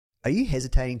Are you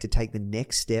hesitating to take the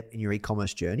next step in your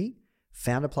e-commerce journey?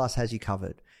 Founder Plus has you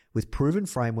covered. With proven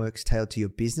frameworks tailored to your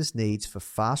business needs for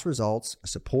fast results, a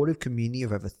supportive community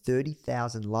of over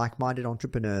 30,000 like-minded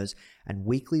entrepreneurs, and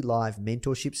weekly live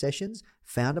mentorship sessions,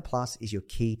 Founder Plus is your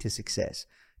key to success.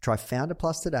 Try Founder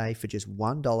Plus today for just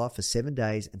 $1 for 7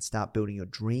 days and start building your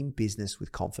dream business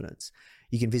with confidence.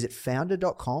 You can visit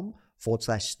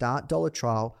founder.com/start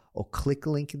 $1 or click the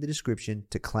link in the description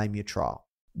to claim your trial.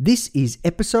 This is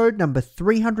episode number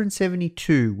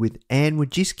 372 with Anne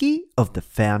Wojcicki of the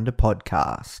Founder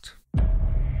Podcast.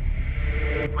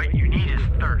 What you need is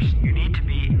thirst. You need to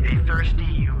be a thirsty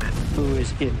human who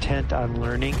is intent on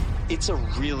learning. It's a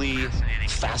really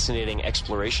fascinating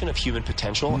exploration of human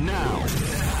potential. Now.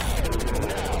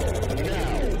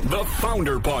 The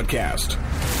Founder Podcast.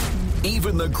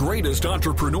 Even the greatest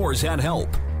entrepreneurs had help.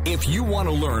 If you want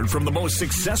to learn from the most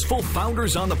successful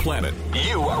founders on the planet,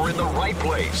 you are in the right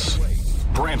place.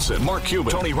 Branson, Mark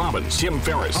Cuban, Tony Robbins, Tim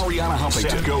Ferriss, Arianna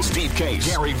Huffington, Seth Godin, Steve Case,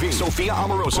 Gary Vee, Sophia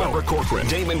Amoruso, Barbara Corcoran,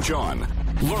 Damon John.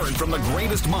 Learn from the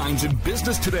greatest minds in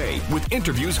business today with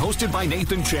interviews hosted by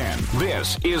Nathan Chan.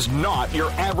 This is not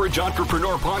your average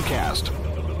entrepreneur podcast.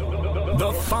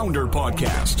 The Founder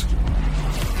Podcast.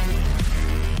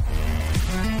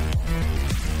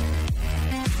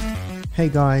 Hey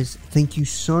guys, thank you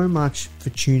so much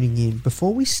for tuning in.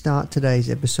 Before we start today's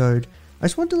episode, I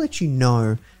just want to let you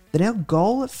know that our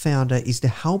goal at Founder is to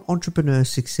help entrepreneurs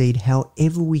succeed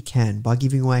however we can by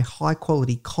giving away high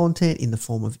quality content in the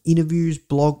form of interviews,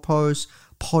 blog posts,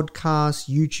 podcasts,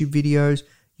 YouTube videos,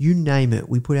 you name it.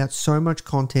 We put out so much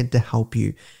content to help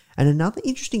you. And another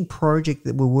interesting project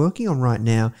that we're working on right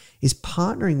now is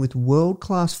partnering with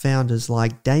world-class founders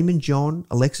like Damon John,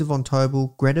 Alexa Von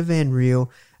Tobel, Greta Van Riel,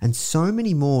 and so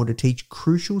many more to teach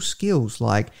crucial skills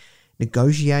like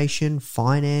negotiation,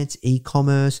 finance,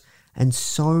 e-commerce, and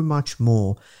so much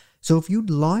more. So if you'd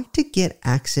like to get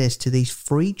access to these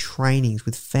free trainings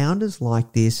with founders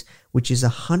like this, which is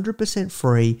 100%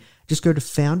 free, just go to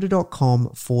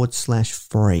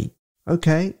founder.com/free.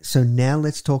 Okay, so now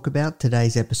let's talk about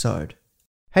today's episode.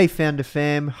 Hey Founder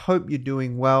Fam, hope you're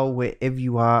doing well wherever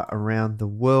you are around the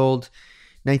world.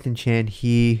 Nathan Chan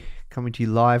here, coming to you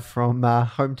live from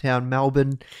hometown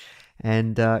Melbourne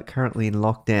and currently in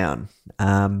lockdown.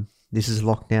 This is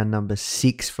lockdown number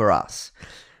 6 for us,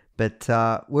 but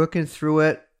working through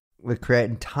it. We're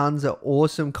creating tons of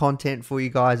awesome content for you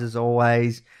guys as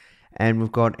always, and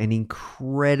we've got an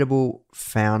incredible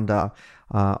founder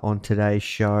on today's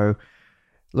show.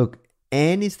 Look,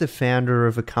 Anne is the founder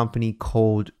of a company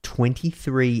called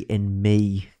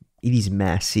 23andMe. It is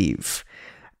massive.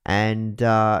 And,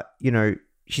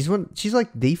 she's like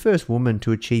the first woman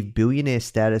to achieve billionaire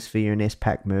status via an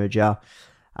SPAC merger.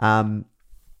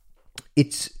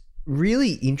 It's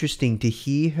really interesting to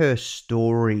hear her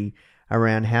story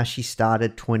around how she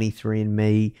started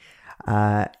 23andMe,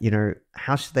 how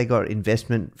they got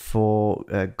investment for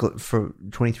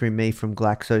 23andMe from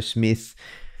GlaxoSmith.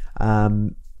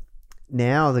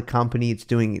 Now the company, it's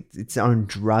doing its own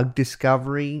drug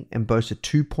discovery and boasts a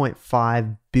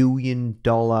 $2.5 billion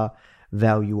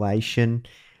valuation.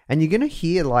 And you're going to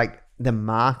hear like the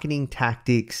marketing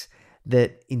tactics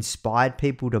that inspired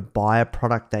people to buy a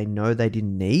product they know they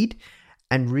didn't need,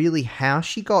 and really how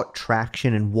she got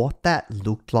traction and what that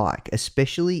looked like,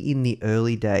 especially in the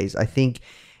early days. I think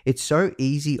it's so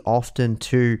easy often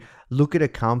to look at a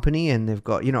company and they've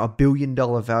got, a $1 billion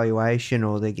valuation,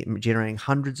 or they're generating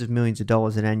hundreds of millions of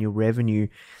dollars in annual revenue,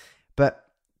 but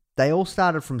they all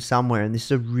started from somewhere. And this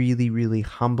is a really, really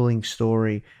humbling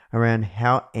story around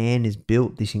how Anne has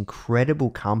built this incredible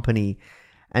company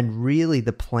and really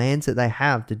the plans that they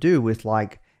have to do with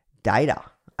like data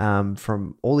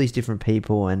from all these different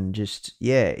people. And just,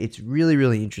 it's really,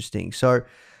 really interesting. So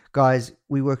guys,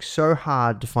 we work so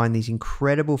hard to find these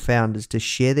incredible founders to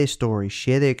share their stories,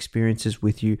 share their experiences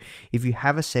with you. If you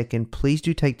have a second, please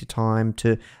do take the time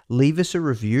to leave us a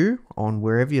review on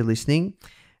wherever you're listening.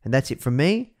 And that's it from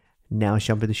me. Now let's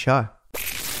jump into the show.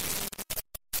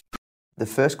 The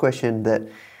first question that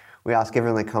we ask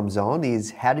everyone that comes on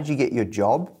is, how did you get your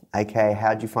job? AKA, how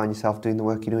did you find yourself doing the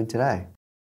work you're doing today?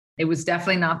 It was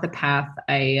definitely not the path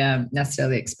I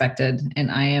necessarily expected.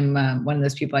 And I am one of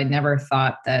those people, I never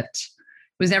thought that,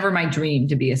 it was never my dream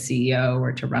to be a CEO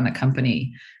or to run a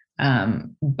company.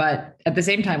 But at the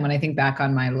same time, when I think back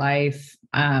on my life,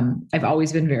 I've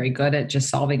always been very good at just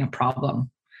solving a problem.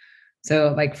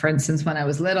 So like, for instance, when I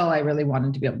was little, I really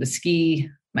wanted to be able to ski.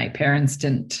 My parents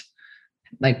didn't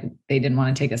want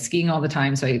to take us skiing all the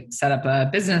time. So I set up a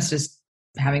business just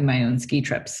having my own ski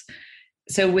trips.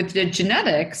 So with the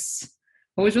genetics,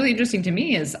 what was really interesting to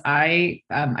me is I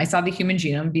saw the human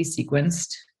genome be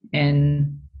sequenced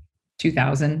in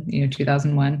 2000,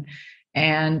 2001.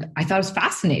 And I thought it was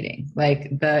fascinating,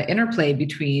 like the interplay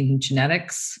between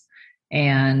genetics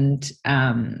and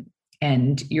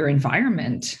your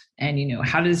environment, and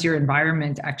how does your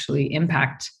environment actually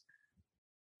impact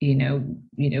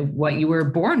what you were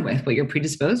born with, what you're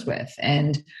predisposed with.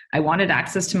 And I wanted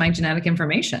access to my genetic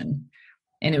information,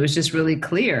 and it was just really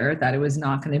clear that it was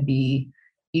not going to be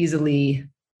easily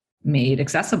made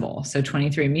accessible. So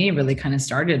 23andMe really kind of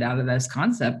started out of this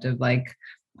concept of like,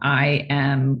 I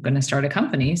am going to start a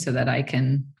company so that I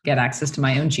can get access to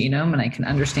my own genome and I can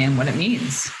understand what it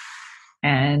means.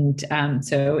 And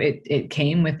so it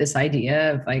came with this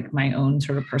idea of like my own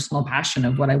sort of personal passion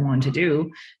of what I wanted to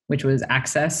do, which was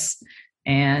access.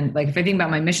 And like, if I think about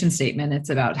my mission statement, it's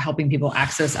about helping people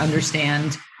access,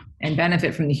 understand, and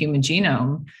benefit from the human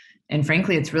genome. And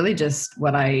frankly, it's really just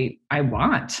what I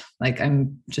want. Like,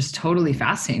 I'm just totally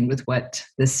fascinated with what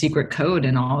the secret code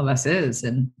in all of us is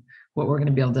and what we're going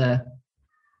to be able to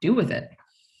do with it.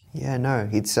 Yeah, no,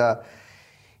 it's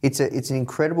an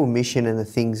incredible mission and the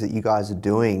things that you guys are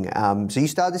doing. So you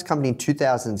started this company in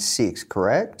 2006,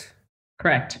 correct?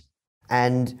 Correct.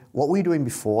 And what were you doing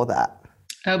before that?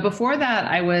 Before that,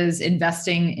 I was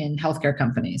investing in healthcare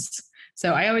companies.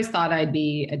 So I always thought I'd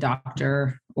be a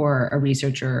doctor or a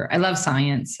researcher. I love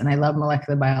science and I love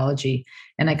molecular biology.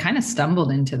 And I kind of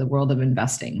stumbled into the world of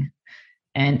investing.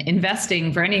 And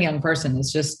investing for any young person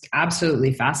is just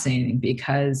absolutely fascinating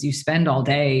because you spend all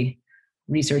day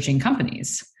researching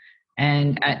companies.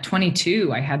 And at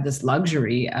 22, I had this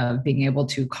luxury of being able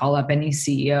to call up any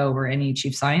CEO or any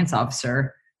chief science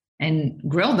officer and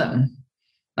grill them.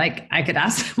 Like, I could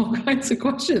ask them all kinds of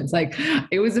questions. Like,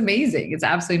 it was amazing. It's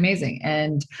absolutely amazing.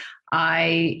 And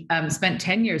I spent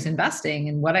 10 years investing.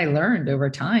 And what I learned over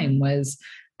time was,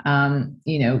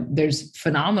 there's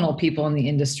phenomenal people in the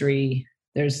industry.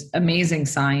 There's amazing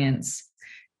science.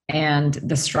 And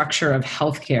the structure of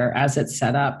healthcare as it's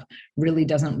set up really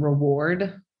doesn't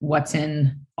reward what's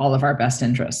in all of our best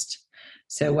interest.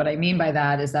 So what I mean by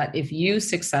that is that if you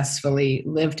successfully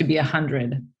live to be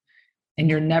 100 and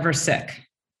you're never sick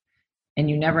and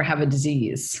you never have a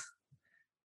disease,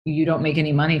 you don't make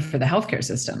any money for the healthcare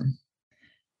system.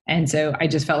 And so I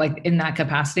just felt like in that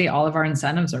capacity, all of our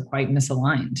incentives are quite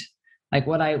misaligned. Like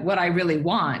what I really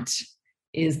want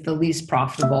is the least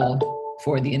profitable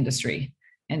for the industry.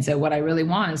 And so what I really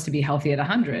want is to be healthy at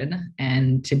 100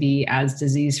 and to be as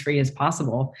disease-free as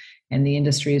possible. And the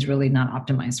industry is really not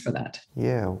optimized for that.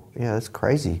 Yeah, that's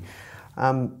crazy.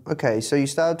 Okay, so you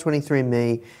started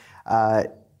 23andMe.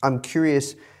 I'm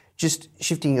curious, just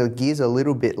shifting gears a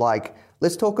little bit, like,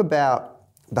 let's talk about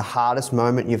the hardest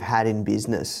moment you've had in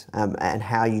business and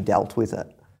how you dealt with it.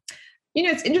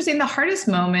 It's interesting. The hardest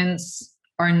moments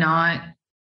are not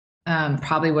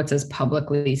probably what's as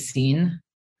publicly seen.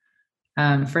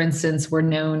 For instance, we're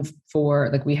known for,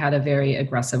 like, we had a very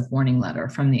aggressive warning letter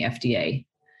from the FDA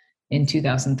in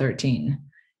 2013.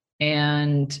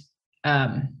 And,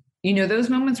 those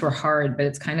moments were hard, but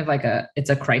it's kind of like it's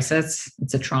a crisis,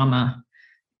 it's a trauma.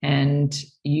 And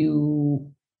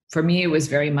for me, it was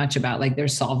very much about like,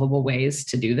 there's solvable ways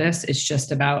to do this. It's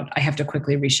just about, I have to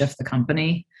quickly reshift the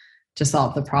company to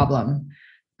solve the problem.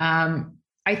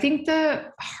 I think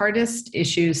the hardest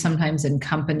issues sometimes in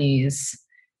companies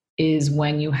is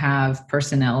when you have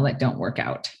personnel that don't work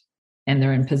out and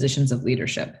they're in positions of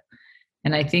leadership.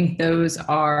 And I think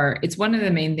it's one of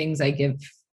the main things I give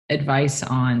advice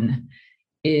on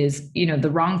is,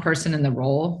 the wrong person in the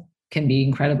role can be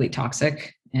incredibly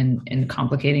toxic and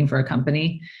complicating for a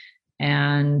company.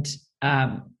 And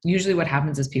usually what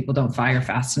happens is people don't fire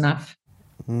fast enough.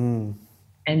 And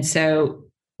so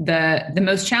the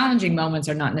most challenging moments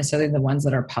are not necessarily the ones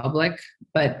that are public,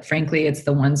 but frankly, it's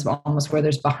the ones almost where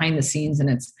there's behind the scenes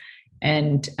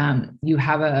and you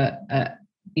have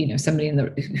somebody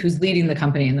who's leading the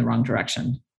company in the wrong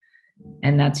direction.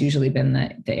 And that's usually been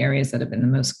the areas that have been the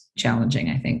most challenging,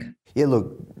 I think. Yeah,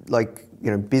 look,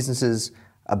 businesses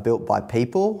are built by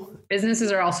people.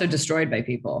 Businesses are also destroyed by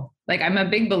people. Like, I'm a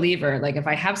big believer, like, if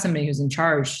I have somebody who's in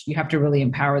charge, you have to really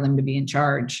empower them to be in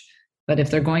charge. But if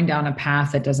they're going down a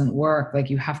path that doesn't work, like,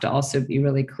 you have to also be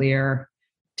really clear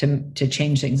to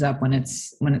change things up when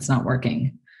it's not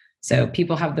working. So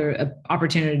people have the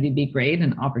opportunity to be great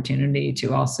and opportunity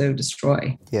to also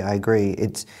destroy. Yeah, I agree.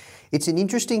 It's an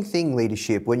interesting thing,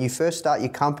 leadership. When you first start your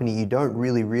company, you don't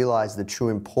really realize the true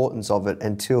importance of it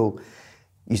until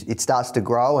it starts to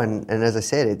grow. And as I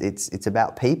said, it's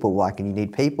about people. Like, and you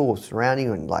need people surrounding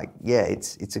you. And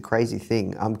it's a crazy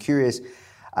thing. I'm curious,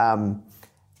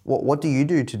 what do you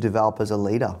do to develop as a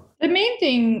leader? The main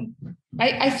thing,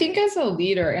 I think as a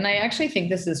leader, and I actually think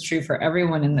this is true for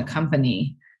everyone in the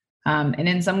company, And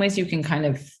in some ways you can kind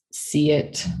of see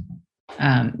it.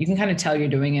 You can kind of tell you're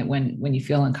doing it when you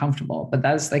feel uncomfortable, but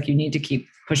that's like, you need to keep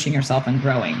pushing yourself and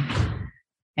growing.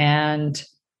 And,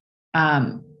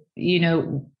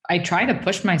 I try to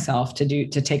push myself to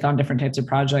take on different types of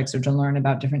projects or to learn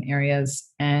about different areas.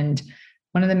 And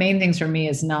one of the main things for me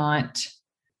is not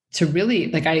to really,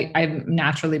 like, I'm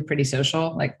naturally pretty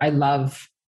social. Like, I love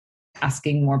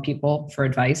asking more people for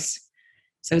advice.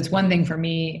 So it's one thing for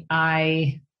me.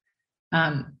 I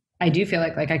do feel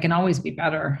like I can always be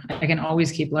better. I can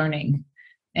always keep learning.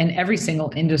 And every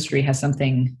single industry has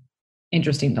something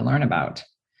interesting to learn about.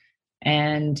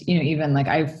 And, even like,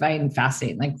 I find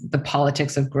fascinating, like the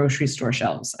politics of grocery store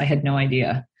shelves. I had no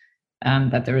idea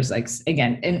that there was, like,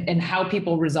 again, and how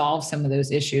people resolve some of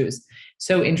those issues.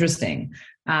 So interesting.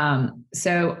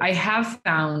 So I have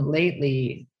found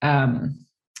lately, some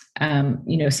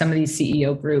of these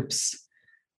CEO groups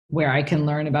where I can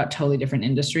learn about totally different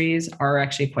industries are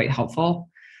actually quite helpful.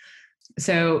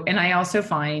 So, and I also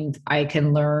find I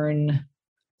can learn,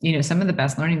 some of the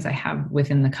best learnings I have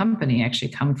within the company actually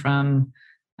come from,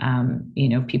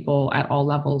 people at all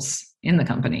levels in the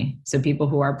company. So people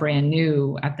who are brand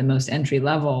new at the most entry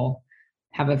level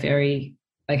have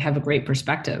a great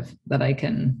perspective that I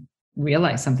can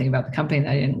realize something about the company that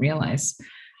I didn't realize.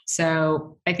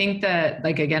 So I think that,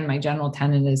 like, again, my general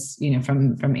tenet is,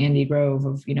 from Andy Grove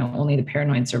of, only the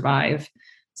paranoid survive.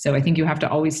 So I think you have to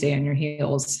always stay on your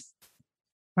heels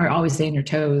or always stay on your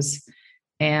toes.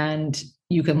 And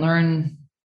you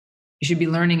should be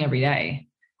learning every day,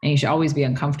 and you should always be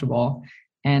uncomfortable.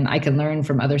 And I can learn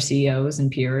from other CEOs and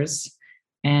peers,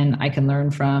 and I can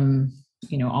learn from,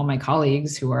 all my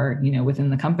colleagues who are, within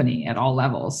the company at all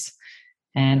levels.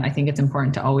 And I think it's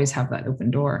important to always have that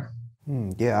open door.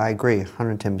 Yeah, I agree,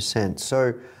 110%.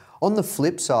 So on the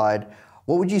flip side,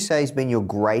 what would you say has been your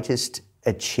greatest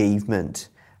achievement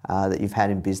that you've had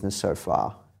in business so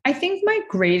far? I think my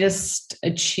greatest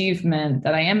achievement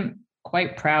that I am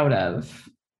quite proud of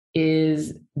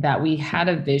is that we had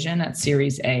a vision at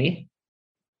Series A,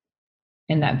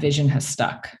 and that vision has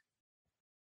stuck.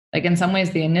 Like, in some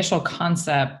ways, the initial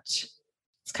concept,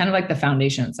 it's kind of like the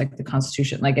foundation. It's like the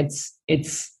Constitution. Like,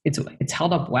 it's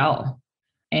held up well.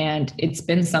 And it's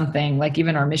been something like,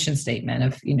 even our mission statement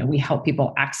of, we help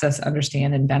people access,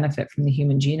 understand, and benefit from the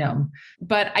human genome.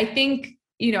 But I think,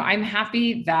 I'm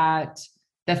happy that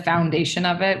the foundation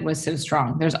of it was so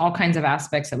strong. There's all kinds of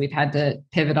aspects that we've had to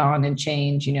pivot on and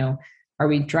change. Are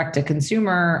we direct to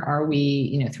consumer? Are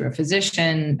we, through a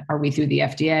physician? Are we through the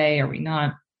FDA? Are we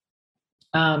not?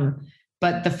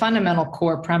 But the fundamental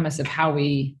core premise of how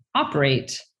we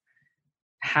operate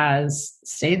has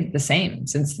stayed the same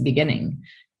since the beginning.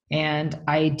 And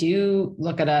I do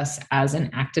look at us as an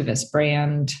activist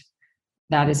brand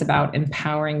that is about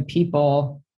empowering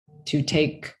people to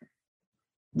take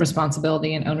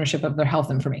responsibility and ownership of their health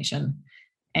information.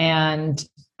 And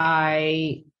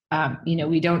we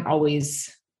don't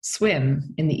always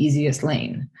swim in the easiest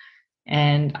lane.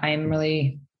 And I'm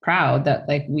really proud that,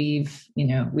 like, we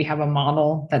have a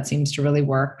model that seems to really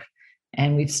work,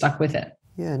 and we've stuck with it.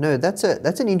 Yeah, no, that's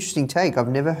an interesting take. I've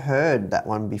never heard that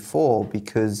one before,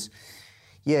 because,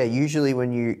 usually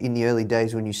when you, in the early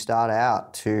days when you start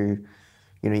out to,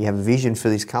 you have a vision for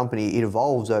this company, it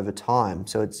evolves over time.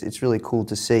 So it's really cool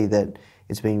to see that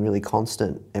it's been really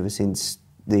constant ever since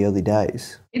the early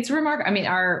days. It's remarkable. I mean,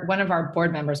 one of our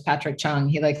board members, Patrick Chung,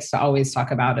 he likes to always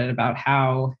talk about it, about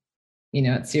how,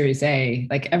 at Series A,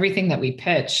 like, everything that we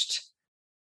pitched,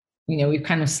 we've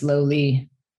kind of slowly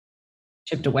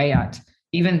chipped away at,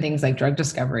 even things like drug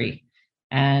discovery.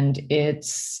 And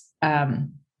it's,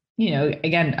 again,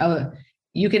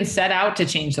 you can set out to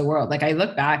change the world. Like, I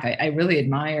look back, I really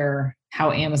admire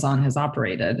how Amazon has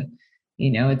operated.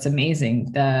 It's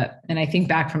amazing and I think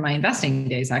back from my investing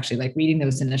days, actually, like, reading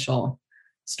those initial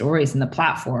stories in the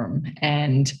platform.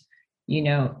 And,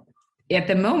 at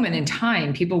the moment in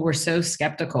time, people were so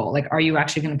skeptical. Like, are you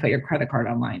actually going to put your credit card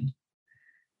online?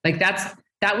 Like,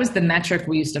 that was the metric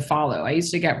we used to follow. I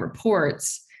used to get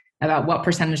reports about what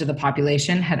percentage of the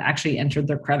population had actually entered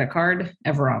their credit card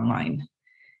ever online.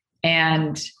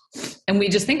 And we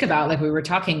just think about, like, we were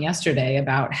talking yesterday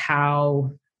about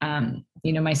how,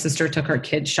 my sister took her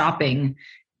kids shopping,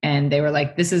 and they were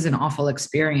like, this is an awful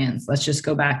experience. Let's just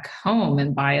go back home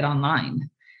and buy it online.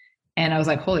 And I was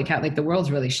like, holy cow, like, the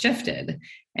world's really shifted.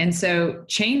 And so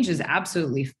change is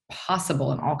absolutely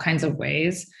possible in all kinds of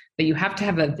ways, but you have to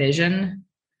have a vision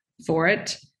for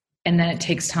it. And then it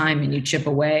takes time, and you chip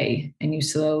away and you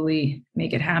slowly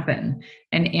make it happen.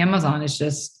 And Amazon is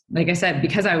just, like I said,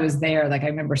 because I was there, like, I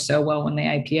remember so well when they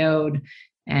IPO'd,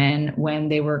 And when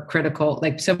they were critical,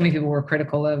 like so many people were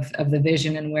critical of the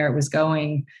vision and where it was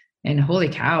going, and holy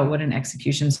cow, what an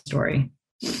execution story.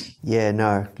 Yeah,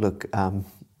 no, look,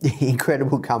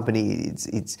 incredible company.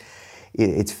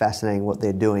 It's fascinating what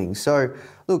they're doing. So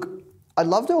look, I'd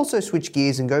love to also switch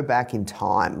gears and go back in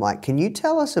time. Like, can you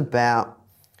tell us about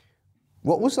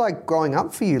what was like growing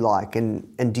up for you like?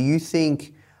 And do you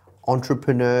think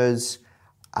entrepreneurs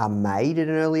are made at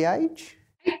an early age?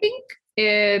 I think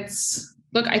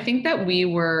I think that we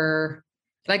were,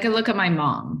 like, I look at my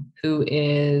mom, who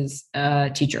is a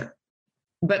teacher,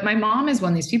 but my mom is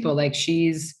one of these people, like,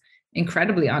 she's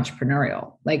incredibly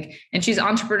entrepreneurial, like, and she's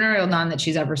entrepreneurial, not that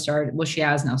she's ever started, well, she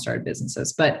has now started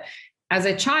businesses, but as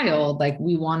a child, like,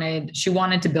 she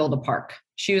wanted to build a park.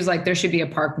 She was like, there should be a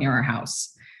park near our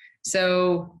house.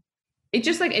 So it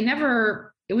just like,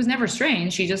 it was never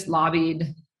strange. She just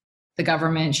lobbied the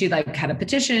government. She like had a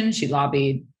petition. She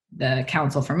lobbied the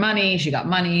council for money. She got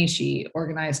money. She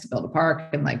organized to build a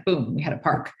park, and like, boom, we had a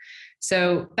park.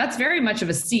 So that's very much of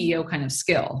a CEO kind of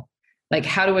skill, like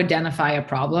how to identify a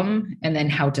problem and then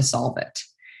how to solve it.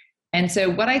 And so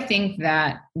what I think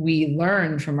that we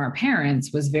learned from our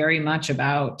parents was very much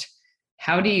about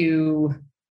how do you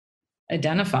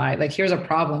identify, like, here's a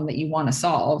problem that you want to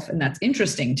solve and that's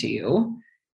interesting to you.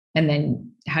 And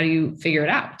then how do you figure it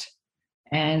out?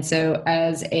 And so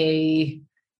as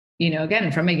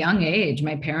again, from a young age,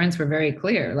 my parents were very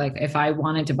clear. Like, if I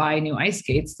wanted to buy new ice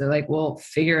skates, they're like, well,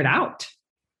 figure it out.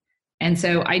 And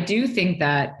so I do think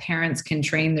that parents can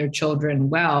train their children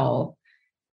well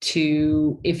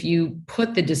to, if you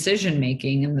put the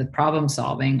decision-making and the problem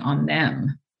solving on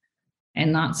them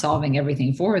and not solving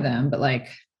everything for them, but like,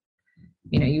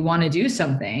 you want to do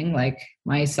something, like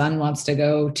my son wants to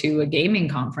go to a gaming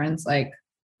conference, like,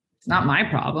 it's not my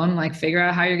problem, like, figure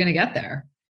out how you're going to get there.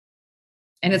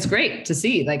 And it's great to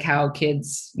see like how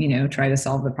kids, try to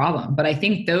solve the problem. But I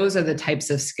think those are the types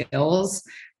of skills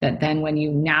that then when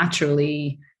you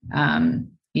naturally,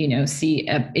 see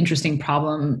an interesting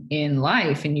problem in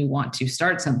life and you want to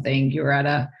start something, you're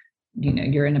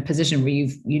in a position where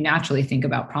you naturally think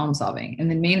about problem solving.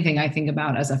 And the main thing I think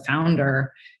about as a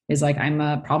founder is like, I'm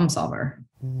a problem solver.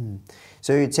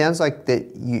 So it sounds like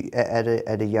that you,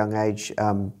 at a young age,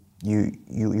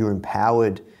 you're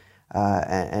empowered,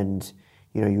 and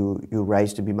you were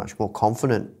raised to be much more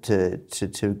confident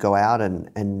to go out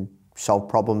and solve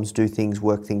problems, do things,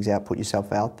 work things out, put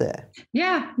yourself out there.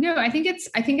 Yeah, no, I think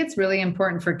it's really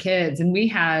important for kids. And we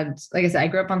had, like I said, I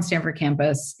grew up on Stanford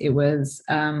campus. It was,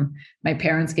 my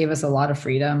parents gave us a lot of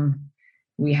freedom.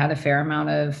 We had a fair amount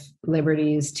of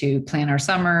liberties to plan our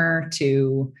summer,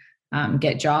 to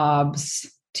get jobs,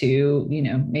 to,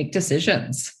 make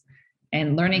decisions.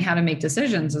 And learning how to make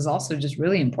decisions is also just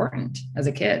really important as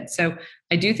a kid. So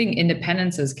I do think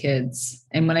independence as kids.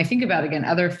 And when I think about, again,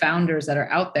 other founders that are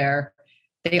out there,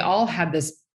 they all had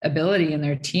this ability in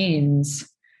their teens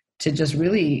to just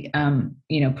really,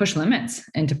 push limits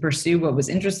and to pursue what was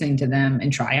interesting to them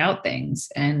and try out things.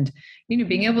 And,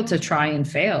 being able to try and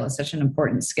fail is such an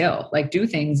important skill, like do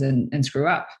things and screw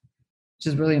up, which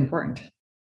is really important.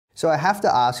 So I have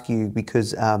to ask you,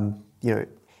 because,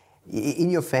 in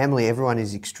your family, everyone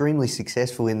is extremely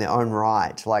successful in their own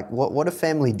right. Like, what do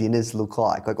family dinners look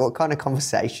like? Like, what kind of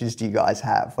conversations do you guys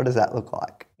have? What does that look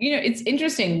like? It's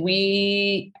interesting.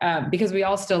 We, because we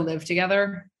all still live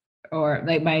together, or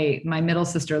like my middle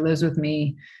sister lives with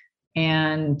me,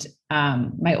 and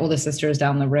my oldest sister is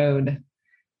down the road.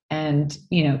 And,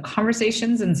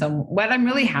 conversations and what I'm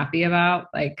really happy about,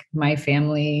 like my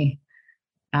family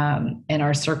and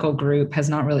our circle group has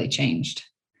not really changed.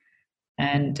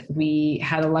 And we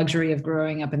had a luxury of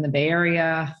growing up in the Bay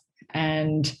Area,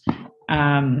 and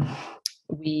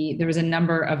there was a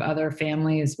number of other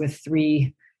families with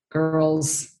 3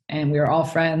 girls, and we were all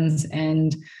friends.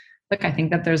 And look, I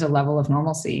think that there's a level of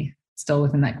normalcy still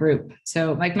within that group.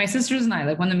 So like my sisters and I,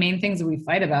 like one of the main things that we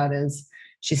fight about is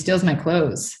she steals my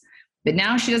clothes. But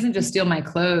now she doesn't just steal my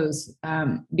clothes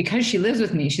because she lives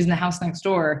with me. She's in the house next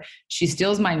door. She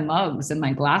steals my mugs and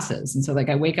my glasses. And so like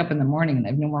I wake up in the morning and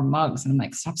I have no more mugs. And I'm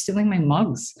like, stop stealing my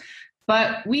mugs.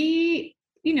 But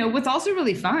what's also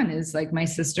really fun is like my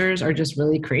sisters are just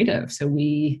really creative. So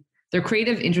they're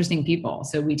creative, interesting people.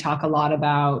 So we talk a lot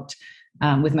about,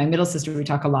 with my middle sister, we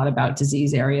talk a lot about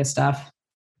disease area stuff.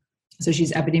 So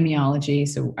she's epidemiology.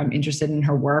 So I'm interested in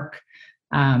her work.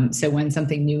 So when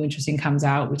something new, interesting comes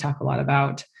out, we talk a lot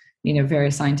about,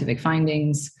 various scientific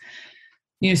findings.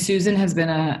 Susan has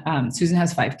Susan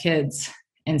has 5 kids.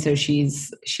 And so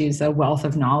she's a wealth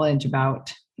of knowledge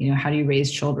about, how do you raise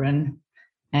children?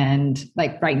 And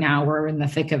like right now we're in the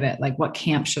thick of it. Like, what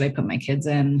camp should I put my kids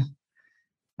in?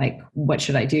 like, what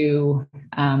should I do?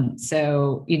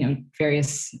 So,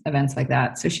 various events like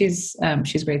that. So she's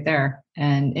great there.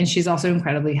 And she's also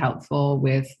incredibly helpful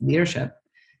with leadership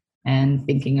and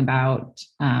thinking about,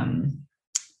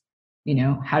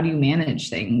 how do you manage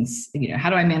things? How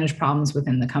do I manage problems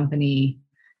within the company?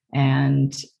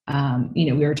 And,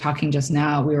 we were talking just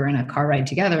now, we were in a car ride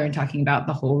together and talking about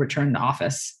the whole return to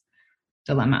office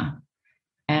dilemma.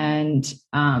 And,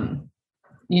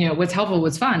 what's helpful,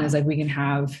 what's fun is like we can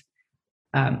have,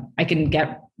 I can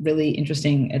get really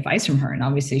interesting advice from her. And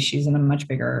obviously she's in a much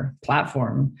bigger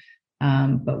platform,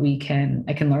 but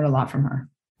I can learn a lot from her.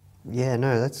 Yeah,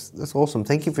 no, that's awesome.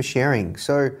 Thank you for sharing.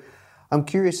 So I'm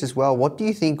curious as well, what do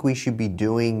you think we should be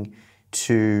doing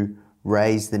to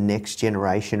raise the next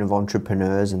generation of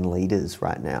entrepreneurs and leaders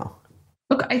right now?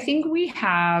 Look, I think we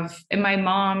have, and my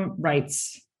mom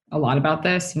writes a lot about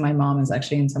this. My mom is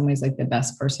actually in some ways like the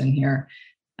best person here.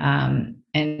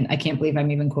 And I can't believe I'm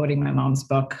even quoting my mom's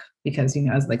book because,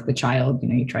 as like the child,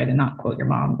 you try to not quote your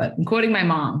mom, but I'm quoting my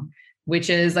mom, which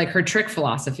is like her trick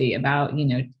philosophy about,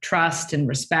 trust and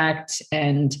respect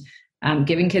and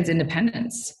giving kids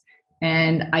independence.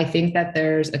 And I think that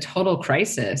there's a total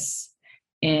crisis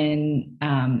in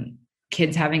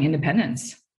kids having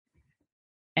independence.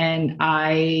 And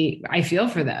I feel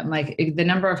for them, like the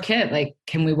number of kids, like,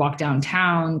 can we walk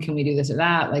downtown? Can we do this or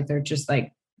that? Like, they're just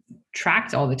like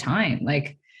tracked all the time.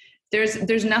 Like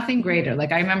there's nothing greater.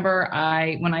 Like I remember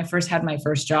when I first had my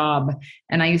first job,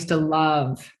 and I used to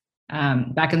love,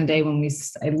 back in the day when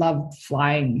I loved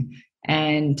flying,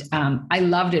 and I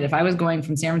loved it. If I was going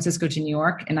from San Francisco to New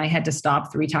York and I had to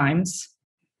stop 3 times,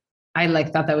 I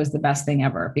thought that was the best thing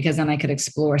ever, because then I could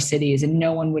explore cities and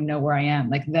no one would know where I am.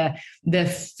 Like the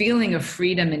feeling of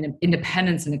freedom and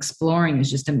independence and exploring is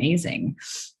just amazing.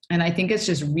 And I think it's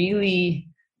just really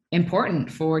important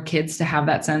for kids to have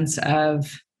that sense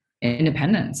of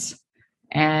independence.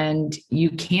 And you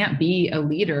can't be a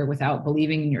leader without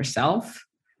believing in yourself.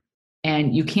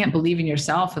 And you can't believe in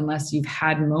yourself unless you've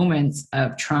had moments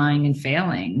of trying and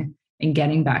failing and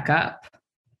getting back up.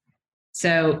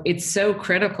 So it's so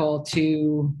critical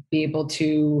to be able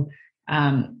to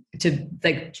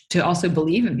also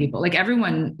believe in people. Like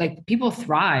everyone, like people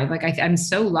thrive. Like I'm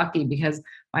so lucky because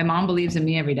my mom believes in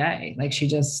me every day. Like she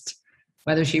just,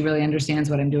 whether she really understands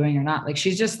what I'm doing or not, like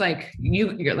she's just like,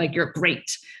 you're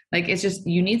great. Like it's just,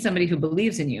 you need somebody who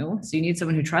believes in you. So you need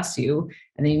someone who trusts you,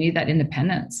 and then you need that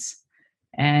independence.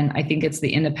 And I think it's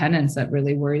the independence that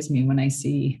really worries me when I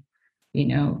see,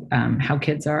 how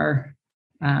kids are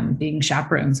being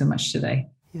chaperoned so much today.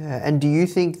 Yeah. And do you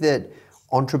think that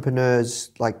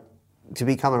entrepreneurs, like to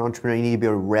become an entrepreneur, you need to be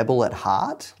a rebel at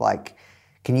heart? Like,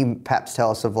 can you perhaps tell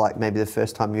us of like maybe the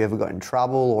first time you ever got in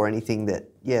trouble or anything that,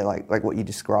 like what you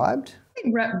described? I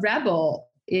think rebel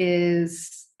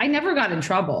is, I never got in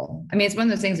trouble. I mean, it's one of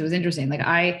those things that was interesting. Like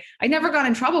I never got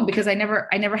in trouble because I never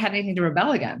had anything to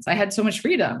rebel against. I had so much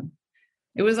freedom.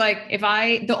 It was like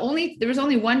there was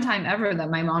only one time ever that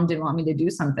my mom didn't want me to do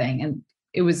something, and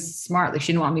it was smart. Like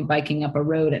she didn't want me biking up a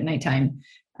road at nighttime.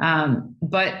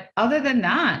 But other than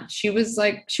that, she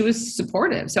was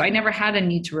supportive. So I never had a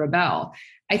need to rebel.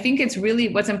 I think it's really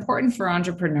what's important for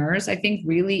entrepreneurs, I think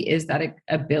really is that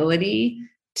ability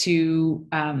to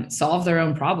solve their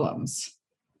own problems.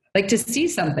 Like to see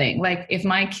something, like if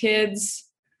my kids,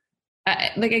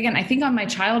 again, I think on my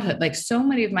childhood, like so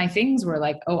many of my things were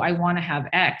like, oh, I want to have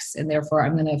X, and therefore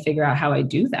I'm going to figure out how I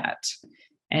do that.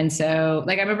 And so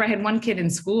like, I remember I had one kid in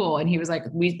school and he was like,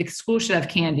 the school should have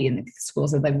candy. And the school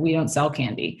said like, we don't sell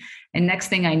candy. And next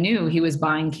thing I knew, he was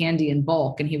buying candy in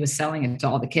bulk and he was selling it to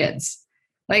all the kids.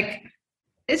 Like,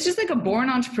 it's just like a born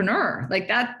entrepreneur. Like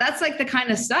that's like the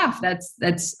kind of stuff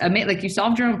that's amazing. Like you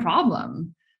solved your own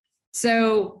problem.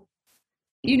 So,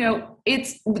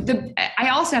 I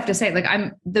also have to say, like,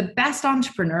 the best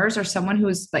entrepreneurs are someone who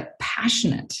is like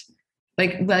passionate.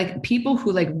 Like people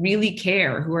who like really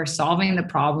care, who are solving the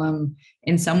problem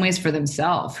in some ways for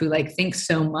themselves, who like think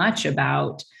so much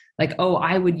about like, oh,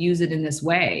 I would use it in this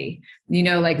way.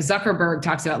 Like Zuckerberg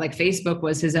talks about like Facebook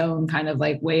was his own kind of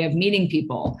like way of meeting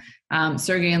people.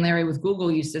 Sergey and Larry with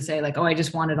Google used to say like, oh, I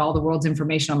just wanted all the world's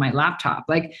information on my laptop.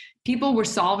 Like people were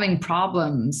solving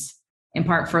problems in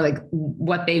part for like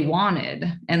what they wanted.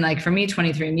 And like for me,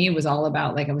 23andMe was all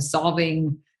about like, I was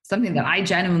solving something that I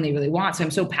genuinely really want. So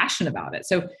I'm so passionate about it.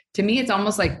 So to me, it's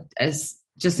almost like as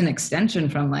just an extension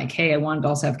from like, hey, I wanted to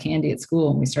also have candy at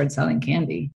school, and we started selling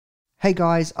candy. Hey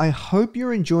guys, I hope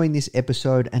you're enjoying this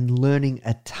episode and learning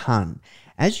a ton.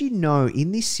 As you know,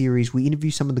 in this series, we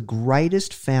interview some of the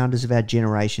greatest founders of our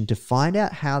generation to find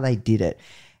out how they did it.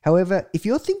 However, if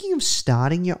you're thinking of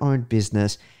starting your own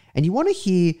business and you want to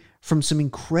hear from some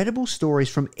incredible stories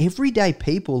from everyday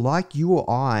people like you or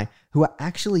I who are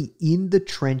actually in the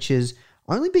trenches,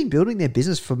 only been building their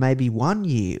business for maybe 1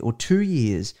 year or 2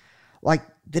 years, like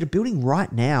that are building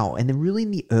right now and they're really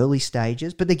in the early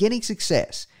stages, but they're getting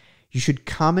success. You should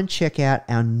come and check out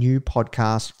our new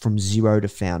podcast, From Zero to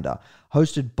Founder,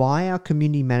 hosted by our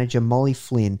community manager, Molly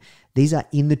Flynn. These are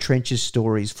in the trenches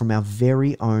stories from our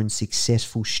very own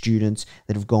successful students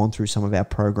that have gone through some of our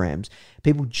programs.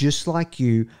 People just like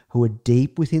you who are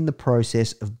deep within the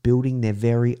process of building their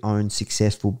very own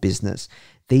successful business.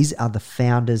 These are the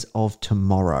founders of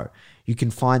tomorrow. You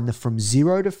can find the From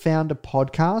Zero to Founder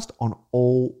podcast on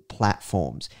all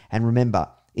platforms. And remember,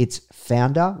 it's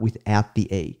founder without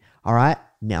the E. All right,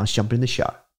 now let's jump in the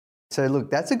show. So look,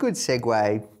 that's a good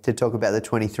segue to talk about the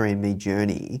 23andMe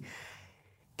journey.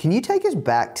 Can you take us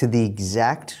back to the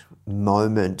exact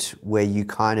moment where you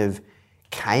kind of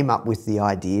came up with the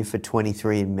idea for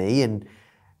 23andMe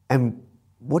and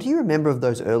what do you remember of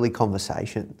those early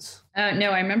conversations? No,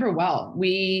 I remember well.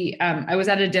 I was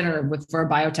at a dinner for a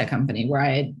biotech company where I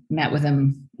had met with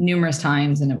him numerous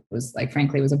times, and it was like,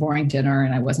 frankly, it was a boring dinner,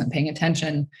 and I wasn't paying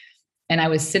attention. And I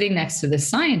was sitting next to this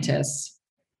scientist,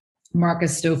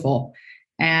 Marcus Stoffel,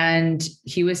 and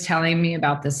he was telling me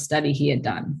about this study he had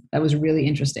done that was really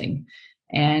interesting.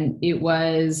 And it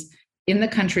was in the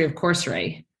country of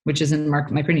Corsica, which is in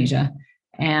Micronesia.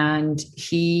 And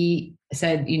he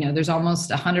said, there's almost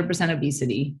 100%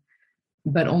 obesity,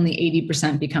 but only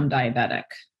 80% become diabetic.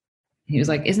 He was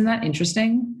like, isn't that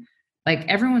interesting? Like,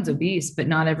 everyone's obese, but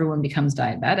not everyone becomes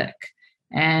diabetic.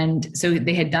 And so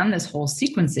they had done this whole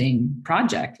sequencing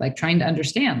project, like trying to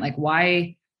understand, like,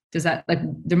 why does that, like,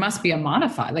 there must be a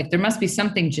modifier, like there must be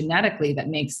something genetically that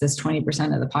makes this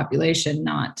 20% of the population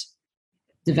not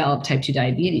develop type 2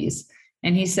 diabetes.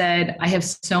 And he said, I have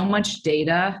so much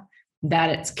data that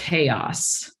it's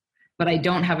chaos, but I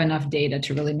don't have enough data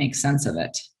to really make sense of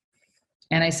it.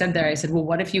 And I said, well,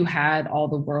 what if you had all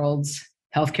the world's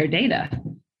healthcare data?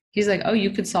 He's like, oh,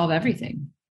 you could solve everything.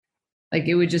 Like,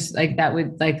 it would just like, that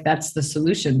would like, that's the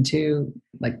solution to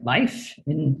like life.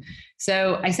 And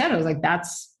so I was like,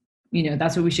 that's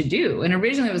what we should do. And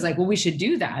originally it was like, well, we should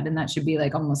do that. And that should be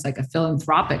like almost like a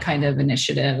philanthropic kind of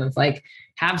initiative of like,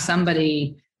 have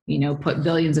somebody, put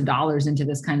billions of dollars into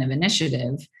this kind of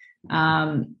initiative.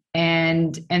 And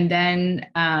then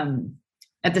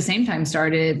at the same time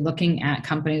started looking at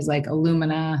companies like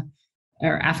Illumina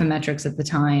or Affymetrix at the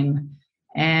time.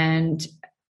 And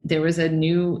there was a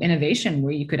new innovation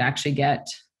where you could actually get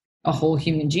a whole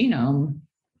human genome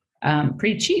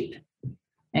pretty cheap.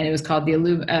 And it was called the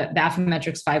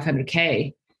Affymetrix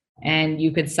 500K. And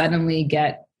you could suddenly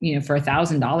get, for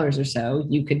 $1,000 or so,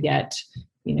 you could get,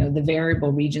 the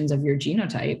variable regions of your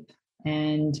genotype.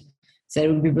 And said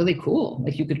it would be really cool.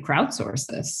 Like, you could crowdsource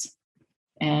this.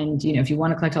 And, if you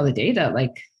want to collect all the data,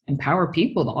 like, empower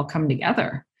people to all come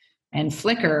together. And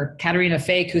Flickr, Katarina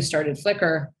Fake, who started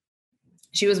Flickr,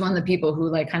 she was one of the people who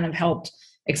like kind of helped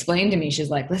explain to me. She's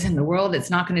like, listen, the world, it's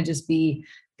not going to just be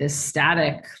this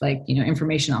static, like,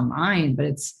 information online, but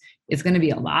it's going to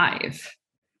be alive.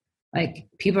 Like,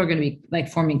 people are going to be like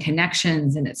forming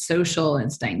connections, and it's social and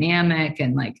it's dynamic,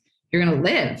 and like, you're going to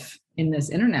live in this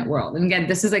internet world. And again,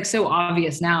 this is like so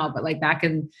obvious now, but like back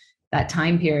in that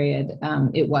time period,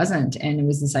 it wasn't. And it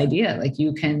was this idea, like,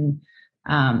 you can,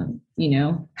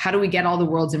 how do we get all the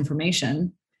world's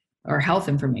information or health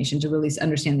information to really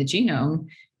understand the genome?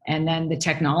 And then the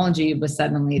technology was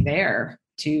suddenly there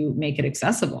to make it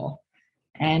accessible.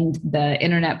 And the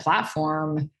internet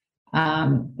platform,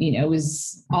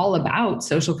 was all about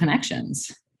social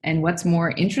connections. And what's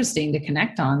more interesting to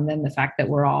connect on than the fact that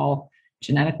we're all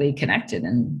genetically connected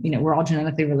and, we're all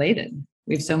genetically related.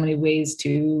 We have so many ways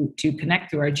to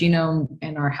connect through our genome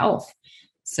and our health.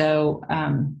 So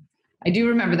I do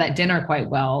remember that dinner quite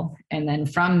well. And then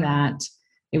from that,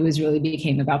 it was really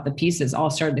became about the pieces all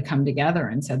started to come together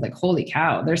and said like, holy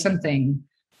cow, there's something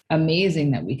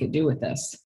amazing that we could do with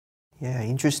this. Yeah,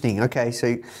 interesting. Okay,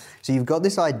 so you've got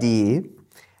this idea.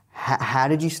 How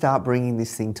did you start bringing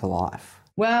this thing to life?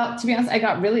 Well, to be honest, I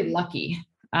got really lucky.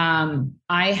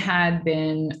 I had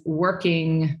been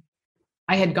working,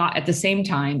 at the same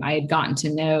time, I had gotten to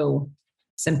know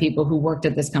some people who worked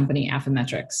at this company,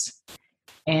 Affymetrix,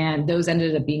 and those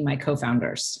ended up being my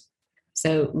co-founders.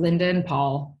 So Linda and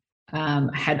Paul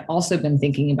had also been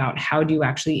thinking about how do you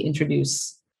actually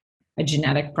introduce a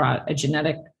genetic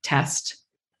test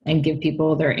and give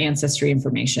people their ancestry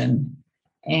information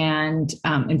and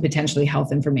potentially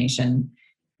health information.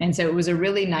 And so it was a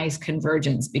really nice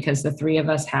convergence because the three of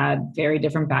us had very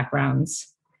different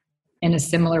backgrounds and a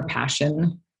similar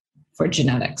passion for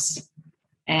genetics.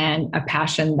 and a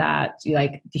passion that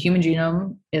like the human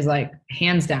genome is like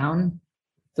hands down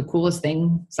the coolest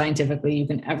thing scientifically you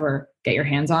can ever get your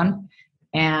hands on.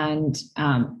 And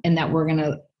that we're going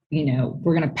to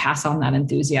pass on that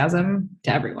enthusiasm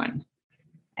to everyone.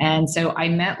 And so I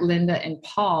met Linda and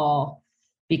Paul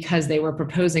because they were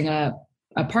proposing a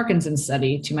Parkinson's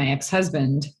study to my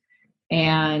ex-husband.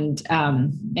 And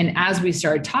as we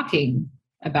started talking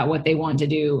about what they want to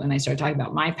do, and I started talking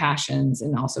about my passions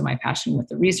and also my passion with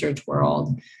the research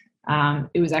world,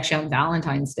 it was actually on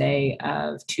Valentine's Day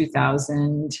of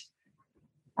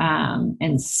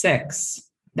 2006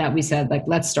 that we said, like,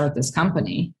 let's start this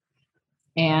company.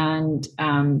 And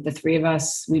the three of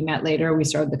us, we met later, we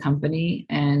started the company,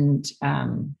 and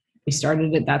we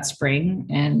started it that spring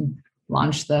and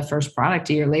launched the first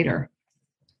product a year later.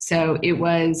 So it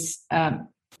was, I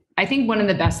think one of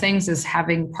the best things is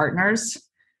having partners.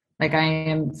 Like, I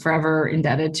am forever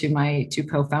indebted to my two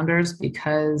co-founders,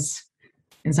 because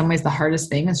in some ways the hardest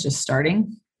thing is just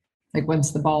starting. Like,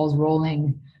 once the ball is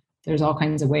rolling, there's all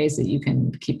kinds of ways that you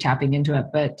can keep tapping into it.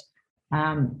 But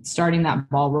starting that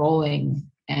ball rolling,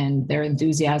 and their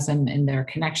enthusiasm and their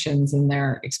connections and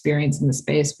their experience in the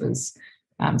space was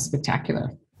spectacular.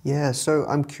 Yeah, so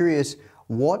I'm curious,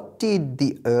 what did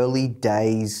the early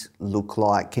days look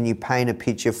like? Can you paint a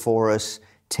picture for us?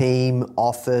 Team,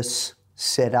 office,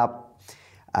 setup?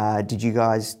 Did you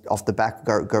guys off the back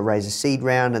go raise a seed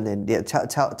round? And then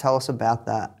tell us about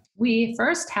that. We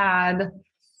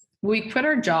quit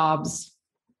our jobs,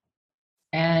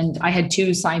 and I had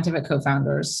two scientific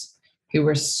co-founders who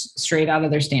were straight out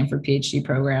of their Stanford PhD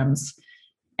programs.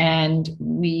 And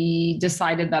we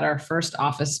decided that our first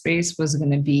office space was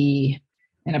going to be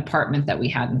an apartment that we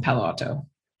had in Palo Alto.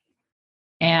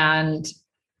 And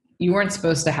you weren't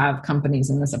supposed to have companies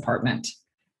in this apartment.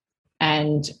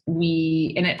 And it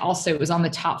was on the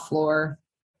top floor,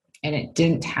 and it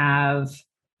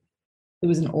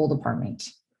was an old apartment,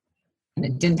 and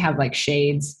it didn't have like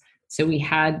shades. So we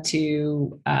had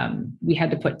to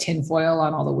put tinfoil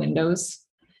on all the windows.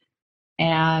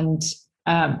 And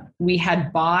we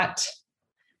had bought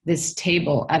this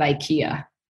table at IKEA.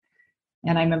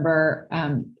 And I remember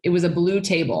it was a blue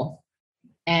table.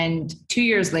 And 2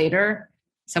 years later,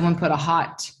 someone put a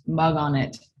hot mug on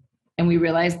it. And we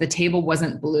realized the table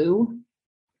wasn't blue.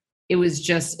 It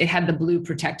had the blue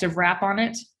protective wrap on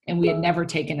it. And we had never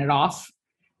taken it off.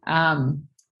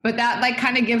 But that like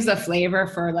kind of gives a flavor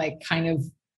for like kind of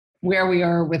where we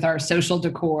are with our social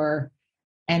decor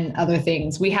and other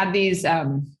things. We had these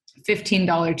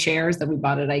 $15 chairs that we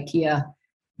bought at IKEA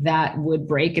that would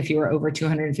break if you were over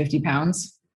 250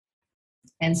 pounds.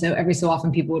 And so every so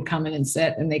often people would come in and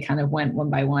sit, and they kind of went one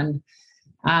by one.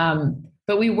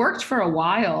 But we worked for a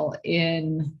while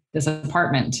in this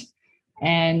apartment.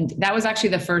 And that was actually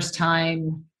the first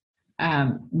time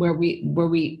where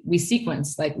we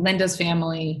sequenced like Linda's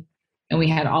family, and we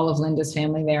had all of Linda's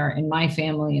family there, and my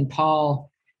family and Paul.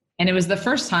 And it was the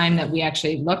first time that we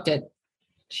actually looked at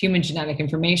human genetic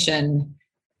information,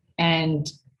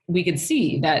 and we could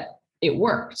see that it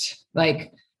worked.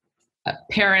 Like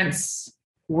parents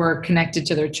were connected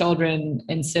to their children,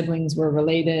 and siblings were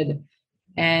related.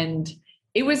 And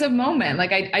it was a moment,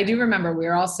 like I do remember we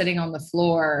were all sitting on the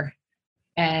floor,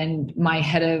 and my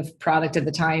head of product at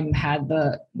the time had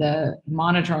the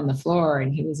monitor on the floor,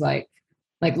 and he was like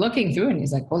looking through, and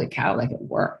he's like, holy cow, like it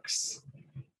works.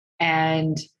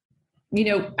 And,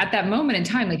 at that moment in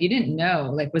time, like you didn't know,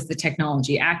 like, was the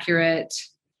technology accurate?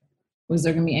 Was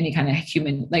there going to be any kind of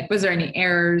human, like, was there any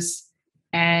errors?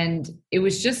 And it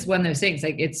was just one of those things,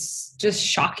 like, it's just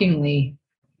shockingly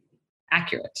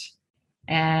accurate.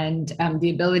 And the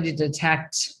ability to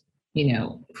detect,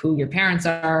 who your parents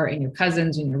are and your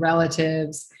cousins and your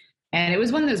relatives. And it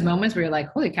was one of those moments where you're like,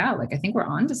 holy cow, like, I think we're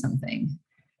onto something.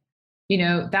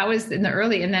 That was in the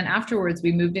early, and then afterwards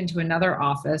we moved into another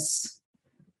office.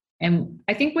 And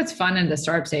I think what's fun in the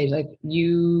startup stage,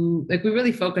 we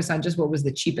really focused on just what was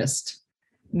the cheapest.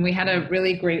 And we had a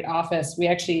really great office. We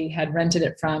actually had rented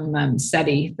it from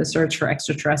SETI, the Search for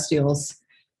Extraterrestrials.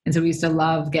 And so we used to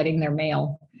love getting their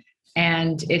mail.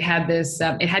 And it had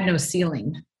it had no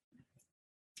ceiling.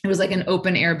 It was like an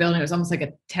open air building. It was almost like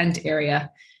a tent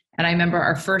area. And I remember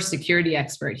our first security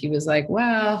expert, he was like,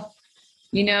 well,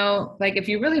 if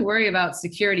you really worry about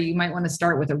security, you might want to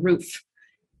start with a roof.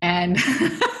 And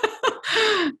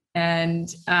and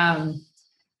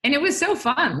it was so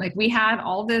fun. Like we had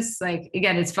all this,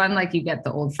 again, it's fun. Like you get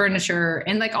the old furniture,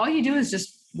 and all you do is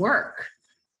just work,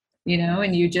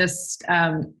 and you just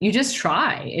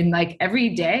try. And every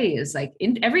day is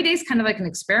every day is kind of like an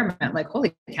experiment. Like,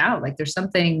 holy cow, there's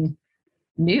something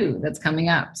new that's coming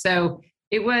up. So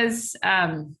it was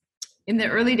In the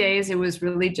early days, it was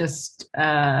really just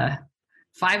 5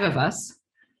 of us,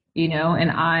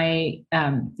 and I,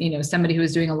 somebody who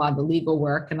was doing a lot of the legal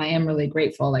work. And I am really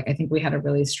grateful. Like, I think we had a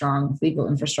really strong legal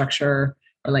infrastructure,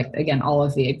 or like, again, all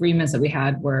of the agreements that we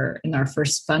had were in our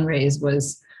first fundraise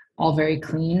was all very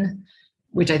clean,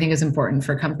 which I think is important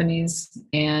for companies.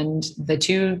 And the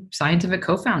 2 scientific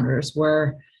co-founders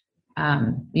were,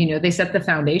 they set the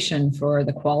foundation for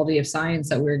the quality of science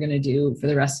that we're going to do for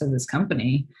the rest of this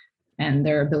company, and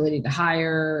their ability to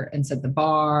hire and set the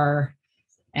bar,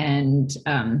 and,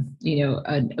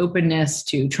 an openness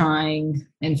to trying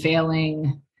and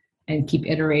failing and keep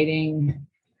iterating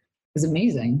is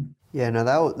amazing. Yeah,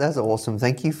 no, that's awesome.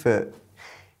 Thank you for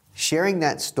sharing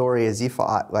that story as if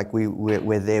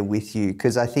we're there with you,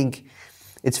 because I think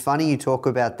it's funny you talk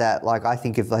about that. Like, I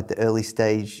think of like the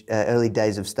early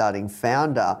days of starting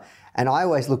Founder, and I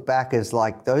always look back as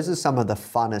like, those are some of the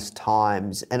funnest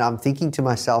times. And I'm thinking to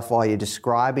myself while you're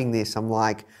describing this, I'm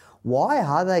like, why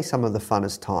are they some of the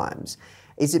funnest times?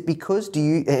 Is it because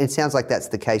it sounds like that's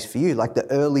the case for you, like the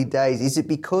early days, is it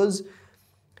because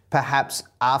perhaps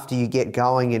after you get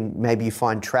going and maybe you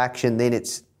find traction, then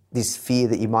it's this fear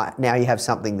that you have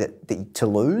something that to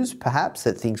lose, perhaps,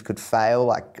 that things could fail?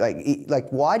 Like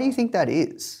why do you think that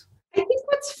is? I think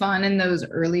what's fun in those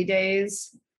early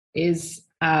days is,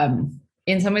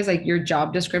 in some ways, like, your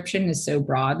job description is so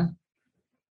broad.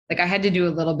 Like, I had to do a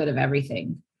little bit of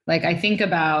everything. Like, I think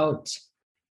about,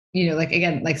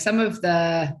 again, like some of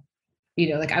the,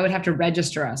 like, I would have to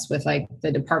register us with like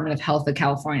the Department of Health of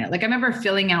California. Like, I remember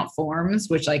filling out forms,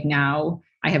 which like now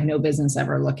I have no business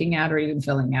ever looking at or even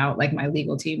filling out. Like, my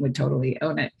legal team would totally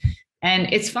own it.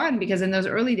 And it's fun because in those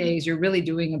early days, you're really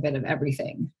doing a bit of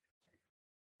everything.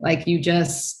 Like, you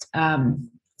just,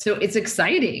 so it's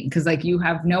exciting because like you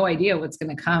have no idea what's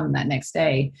going to come that next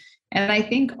day. And I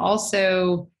think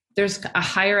also there's a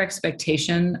higher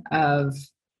expectation of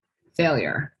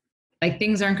failure. Like,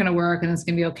 things aren't going to work and it's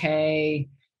going to be okay.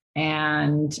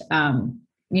 And,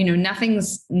 nothing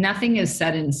is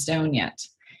set in stone yet.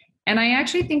 And I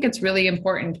actually think it's really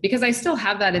important because I still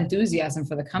have that enthusiasm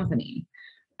for the company.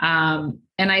 And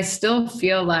I still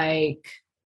feel like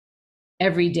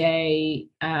every day,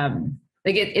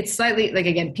 it's slightly like,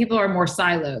 again, people are more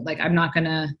siloed. Like, I'm not going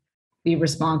to be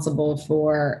responsible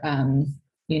for,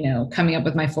 coming up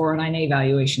with my 409A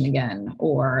valuation again,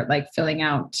 or like filling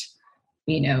out,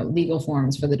 legal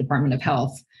forms for the Department of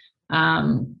Health.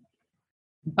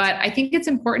 But I think it's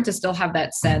important to still have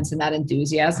that sense and that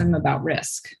enthusiasm about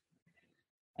risk.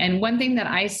 And one thing that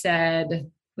I said,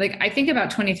 like, I think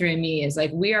about 23andMe is like,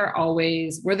 we're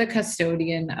the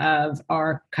custodian of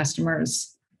our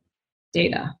customers'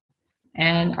 data.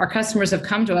 And our customers have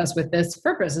come to us with this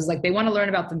purpose, is like, they want to learn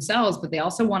about themselves, but they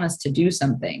also want us to do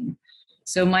something.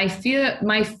 So my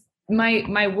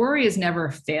worry is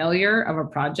never failure of a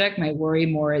project. My worry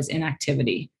more is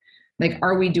inactivity. Like,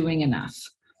 are we doing enough?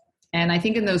 And I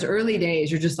think in those early days,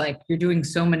 you're just like, you're doing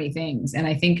so many things. And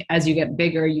I think as you get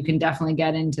bigger, you can definitely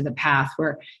get into the path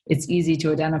where it's easy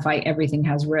to identify everything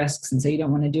has risks. And so you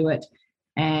don't want to do it.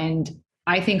 And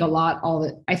I think all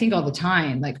the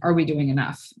time, like, are we doing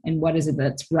enough? And what is it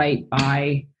that's right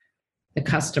by the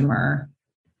customer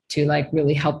to like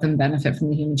really help them benefit from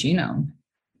the human genome?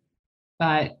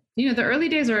 But the early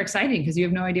days are exciting because you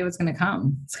have no idea what's going to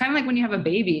come. It's kind of like when you have a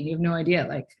baby and you have no idea,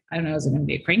 like, I don't know, is it going to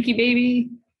be a cranky baby?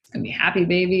 It's going to be a happy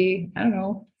baby? I don't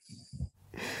know.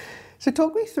 So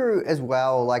talk me through as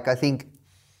well, like, I think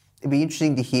it'd be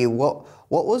interesting to hear what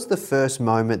was the first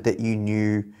moment that you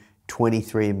knew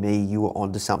 23andMe, you were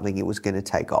onto something, it was going to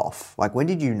take off? Like, when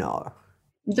did you know?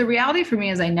 The reality for me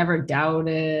is I never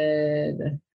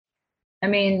doubted. I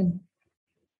mean,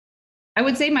 I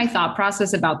would say my thought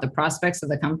process about the prospects of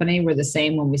the company were the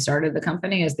same when we started the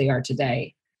company as they are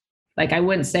today. Like, I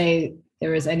wouldn't say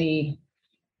there was any,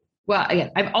 well,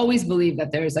 again, I've always believed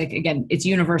that there's like, again, it's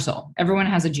universal. Everyone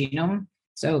has a genome.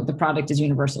 So the product is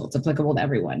universal. It's applicable to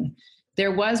everyone.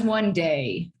 There was one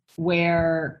day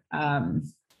where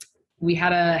we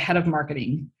had a head of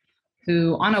marketing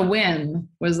who on a whim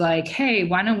was like, hey,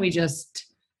 why don't we just,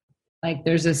 like,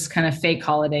 there's this kind of fake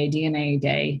holiday, DNA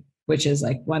Day, which is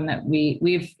like one that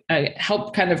we've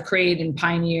helped kind of create and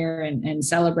pioneer and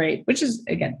celebrate, which is,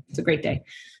 again, it's a great day.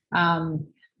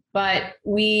 But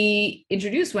we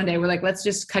introduced one day, we're like, let's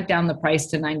just cut down the price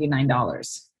to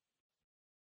 $99.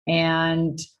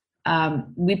 And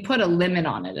we put a limit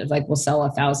on it of like, we'll sell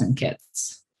 1,000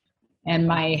 kits. And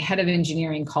my head of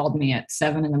engineering called me at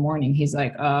 7 a.m. He's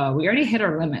like, we already hit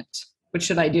our limit. What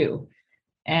should I do?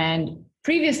 And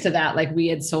previous to that, like, we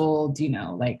had sold,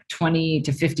 like 20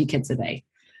 to 50 kits a day.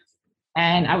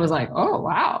 And I was like, oh,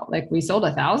 wow. Like, we sold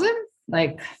 1,000?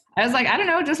 Like, I was like, I don't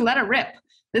know, just let it rip.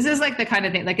 This is like the kind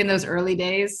of thing, like in those early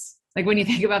days, like when you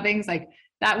think about things like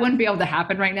that wouldn't be able to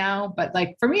happen right now. But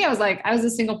like, for me, I was a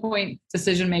single point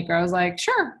decision maker. I was like,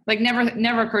 sure, like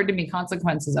never occurred to me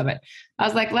consequences of it. I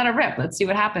was like, let it rip. Let's see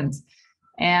what happens.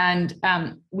 And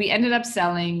we ended up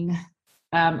selling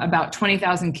about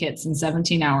 20,000 kits in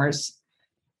 17 hours.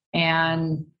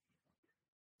 And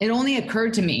it only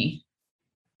occurred to me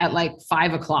at like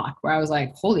 5 o'clock where I was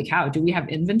like, holy cow, do we have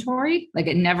inventory? Like,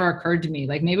 it never occurred to me.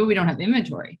 Like, maybe we don't have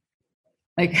inventory.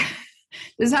 Like,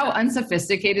 this is how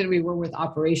unsophisticated we were with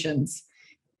operations.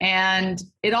 And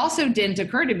it also didn't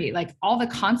occur to me, like, all the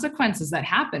consequences that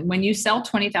happen when you sell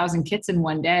 20,000 kits in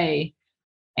one day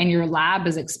and your lab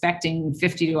is expecting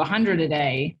 50 to 100 a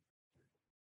day.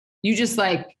 You just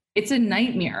like, it's a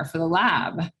nightmare for the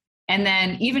lab. And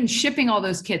then even shipping all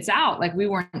those kits out, like, we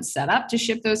weren't set up to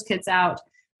ship those kits out.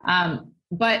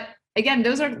 But again,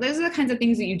 those are the kinds of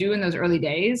things that you do in those early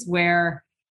days where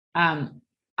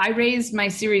I raised my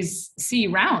Series C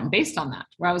round based on that,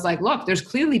 where I was like, look, there's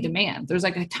clearly demand. There's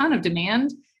like a ton of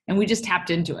demand, and we just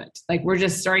tapped into it. Like, we're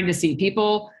just starting to see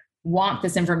people want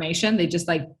this information. They're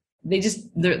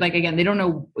like, again, they don't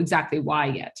know exactly why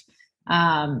yet.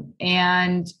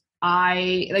 And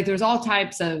there's all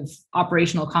types of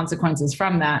operational consequences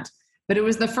from that, but it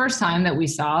was the first time that we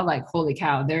saw, like, holy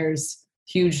cow, there's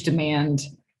huge demand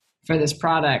for this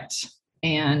product,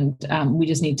 and we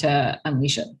just need to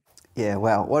unleash it. Yeah,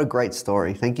 wow. What a great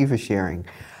story. Thank you for sharing.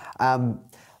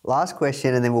 Last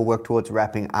question, and then we'll work towards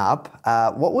wrapping up.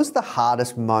 What was the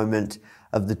hardest moment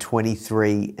of the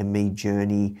 23andMe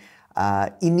journey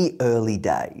in the early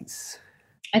days?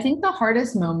 I think the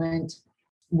hardest moment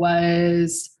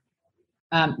was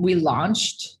we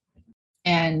launched,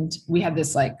 and we had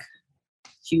this like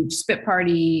huge spit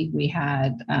party. We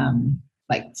had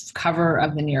like cover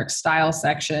of the New York Style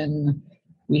section.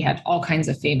 We had all kinds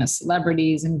of famous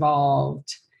celebrities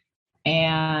involved,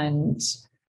 and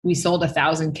we sold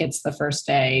 1,000 kits the first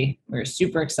day. We were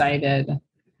super excited.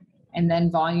 And then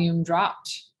volume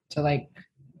dropped to like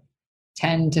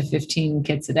 10 to 15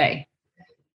 kits a day,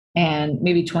 and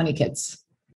maybe 20 kits.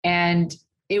 And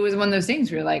it was one of those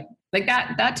things where like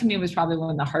that to me was probably one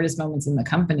of the hardest moments in the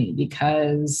company,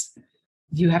 because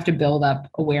you have to build up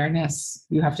awareness.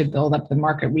 You have to build up the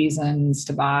market reasons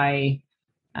to buy.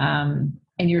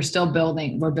 And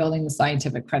we're building the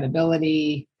scientific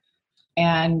credibility.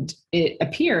 And it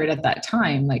appeared at that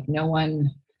time like no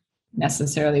one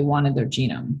necessarily wanted their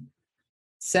genome.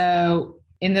 So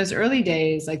in those early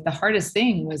days, like, the hardest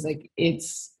thing was like,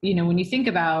 it's, when you think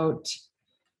about,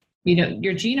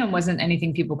 your genome wasn't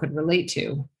anything people could relate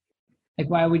to. Like,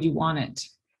 why would you want it?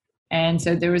 And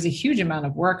so there was a huge amount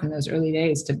of work in those early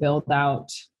days to build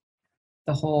out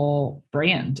the whole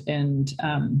brand, and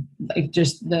like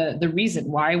just the reason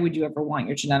why would you ever want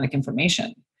your genetic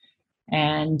information.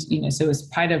 And so as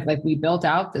part of, like, we built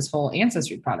out this whole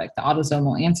ancestry product, the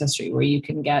autosomal ancestry, where you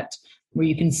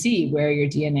can see where your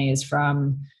DNA is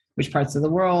from, which parts of the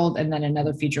world, and then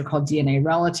another feature called DNA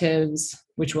relatives,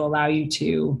 which will allow you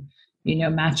to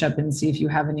match up and see if you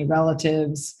have any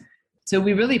relatives. So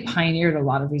we really pioneered a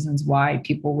lot of reasons why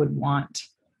people would want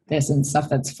this and stuff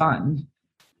that's fun.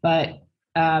 But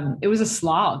it was a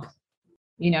slog.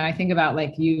 I think about,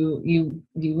 like, you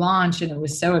launch and it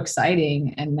was so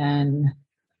exciting, and then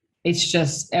it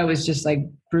was just like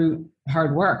brute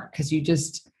hard work, because you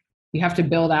have to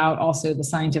build out also the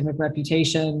scientific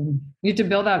reputation. You have to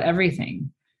build out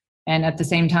everything, and at the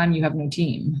same time you have no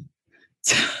team.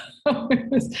 So it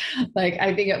was like,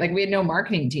 I think like we had no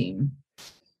marketing team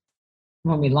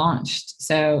when we launched.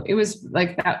 So it was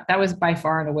like that was by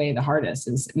far and away the hardest,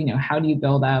 is, how do you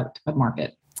build out a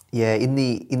market? Yeah, in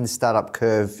the startup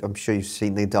curve, I'm sure you've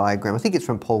seen the diagram. I think it's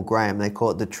from Paul Graham. They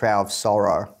call it the Trough of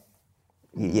Sorrow.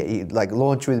 You like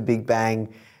launch with a big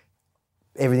bang,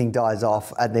 everything dies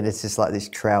off, and then it's just like this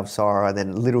Trough of Sorrow, and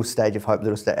then little stage of hope,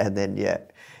 and then, yeah.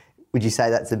 Would you say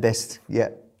that's the best? Yeah.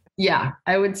 Yeah,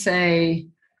 I would say,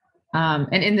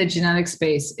 and in the genetic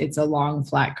space, it's a long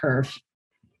flat curve.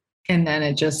 And then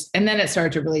it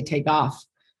started to really take off.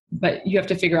 But you have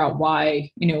to figure out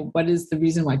why, what is the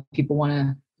reason why people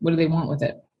what do they want with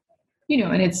it?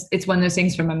 And it's one of those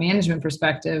things from a management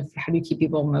perspective. How do you keep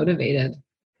people motivated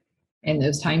in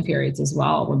those time periods as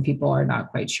well, when people are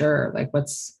not quite sure, like,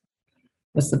 what's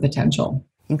the potential?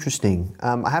 Interesting.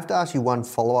 I have to ask you one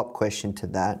follow-up question to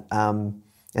that, and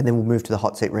then we'll move to the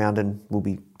hot seat round and we'll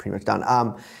be pretty much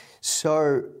done.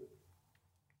 So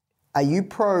are you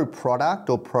pro product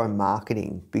or pro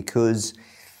marketing? Because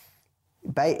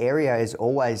Bay Area is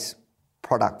always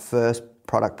product first,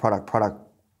 product.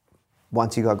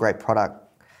 Once you got a great product,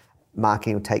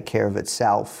 marketing will take care of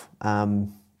itself.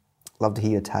 Love to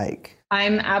hear your take.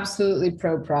 I'm absolutely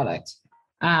pro product.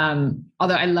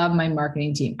 Although I love my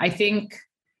marketing team. I think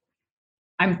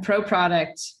I'm pro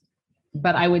product,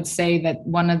 but I would say that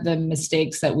one of the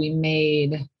mistakes that we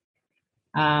made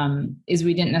is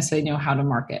we didn't necessarily know how to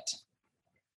market.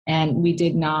 And we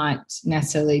did not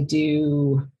necessarily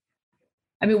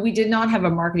we did not have a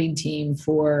marketing team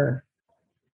for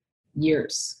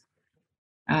years.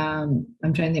 I'm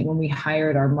trying to think when we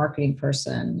hired our marketing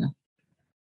person.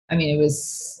 It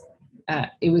was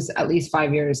at least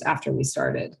 5 years after we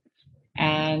started.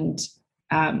 And,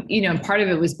 part of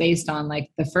it was based on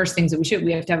like the first things that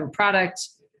we have to have a product.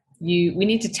 We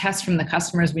need to test from the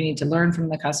customers. We need to learn from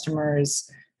the customers.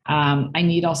 I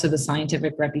need also the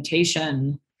scientific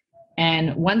reputation.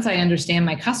 And once I understand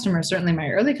my customers, certainly my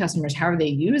early customers, how are they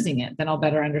using it? Then I'll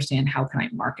better understand how can I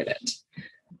market it.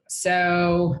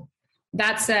 So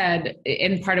that said,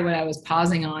 and part of what I was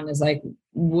pausing on is like,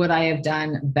 would I have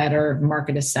done better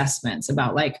market assessments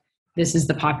about like, this is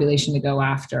the population to go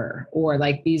after, or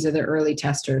like, these are the early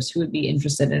testers who would be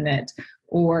interested in it,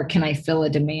 or can I fill a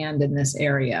demand in this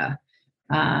area?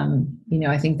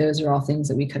 I think those are all things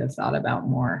that we could have thought about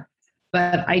more.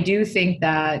 But I do think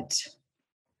that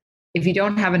if you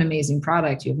don't have an amazing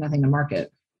product, you have nothing to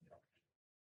market.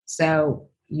 So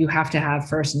you have to have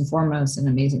first and foremost an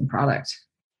amazing product.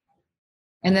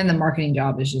 And then the marketing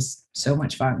job is just so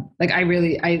much fun. Like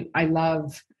I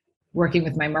love working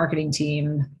with my marketing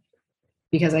team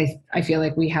because I feel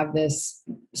like we have this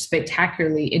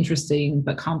spectacularly interesting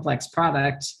but complex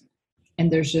product.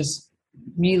 And there's just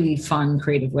really fun,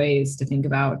 creative ways to think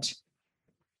about,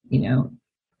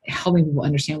 helping people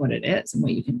understand what it is and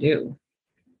what you can do.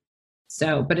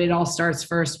 So, but it all starts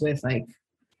first with like,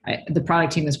 the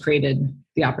product team has created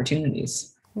the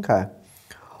opportunities. Okay.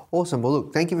 Awesome. Well,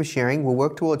 look, thank you for sharing. We'll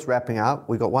work towards wrapping up.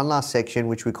 We've got one last section,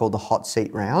 which we call the hot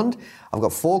seat round. I've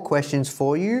got 4 questions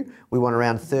for you. We want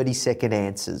around 30-second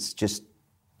answers, just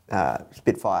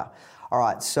spitfire. All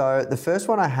right. So the first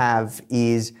one I have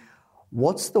is,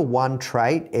 what's the one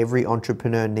trait every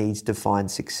entrepreneur needs to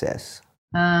find success?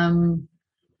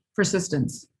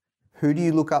 Persistence. Who do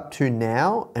you look up to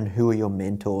now, and who are your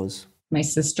mentors? My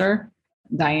sister,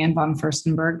 Diane von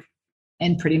Furstenberg,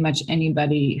 and pretty much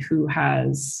anybody who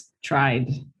has tried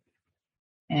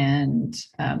and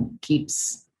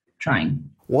keeps trying.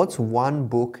 What's one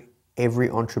book every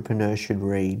entrepreneur should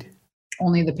read?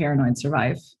 Only the Paranoid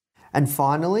Survive. And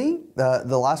finally,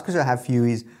 the last question I have for you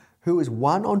is, who is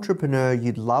one entrepreneur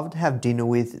you'd love to have dinner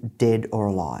with, dead or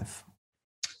alive?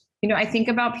 I think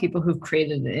about people who've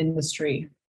created an industry,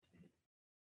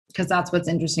 because that's what's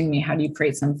interesting to me. How do you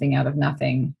create something out of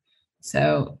nothing?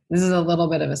 So this is a little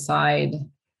bit of a side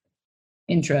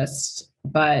interest,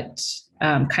 but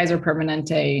Kaiser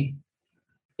Permanente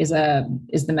is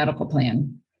the medical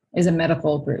plan, is a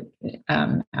medical group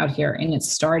out here. And it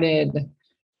started,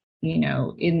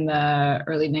 in the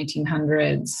early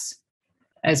 1900s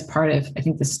as part of, I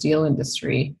think, the steel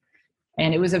industry.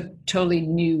 And it was a totally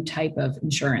new type of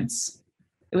insurance.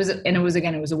 It was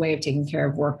a way of taking care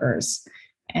of workers.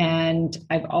 And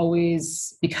I've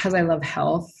always, because I love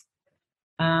health,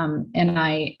 and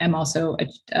I am also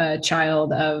a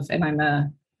child of, and I'm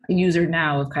a user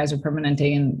now of Kaiser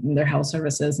Permanente and their health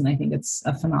services. And I think it's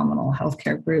a phenomenal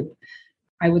healthcare group.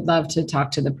 I would love to talk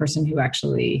to the person who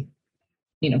actually,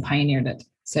 pioneered it.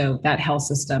 So that health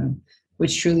system,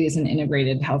 which truly is an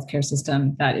integrated healthcare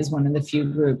system, that is one of the few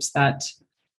groups that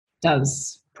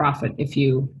does profit if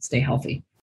you stay healthy.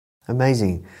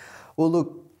 Amazing. Well,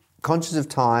 look, conscious of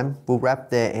time, we'll wrap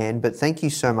there, Anne, but thank you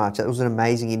so much. That was an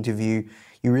amazing interview.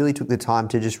 You really took the time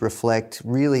to just reflect,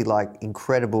 really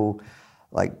incredible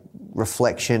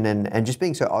reflection and just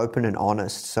being so open and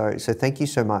honest. So thank you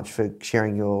so much for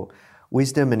sharing your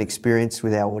wisdom and experience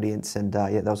with our audience. And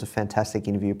that was a fantastic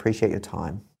interview. Appreciate your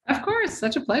time. Of course.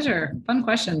 Such a pleasure. Fun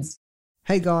questions.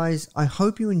 Hey guys, I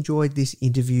hope you enjoyed this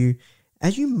interview.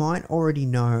 As you might already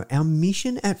know, our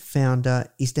mission at Foundr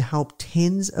is to help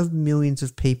tens of millions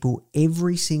of people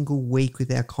every single week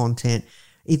with our content,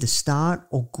 either start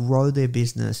or grow their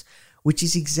business, which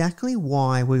is exactly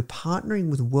why we're partnering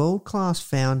with world-class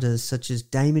founders such as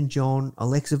Damon John,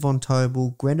 Alexa Von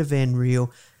Tobel, Greta Van Riel,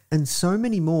 and so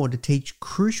many more to teach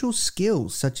crucial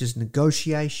skills such as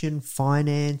negotiation,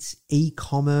 finance,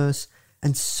 e-commerce,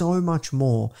 and so much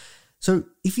more. So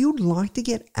if you'd like to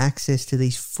get access to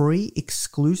these free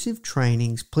exclusive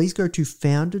trainings, please go to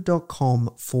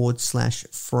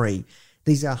foundr.com/free.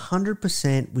 These are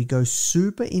 100%. We go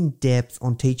super in depth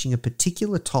on teaching a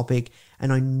particular topic,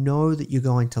 and I know that you're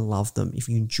going to love them if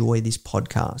you enjoy this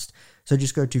podcast. So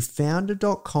just go to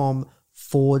foundr.com/free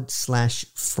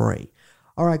 /free.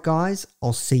 All right, guys,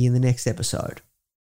 I'll see you in the next episode.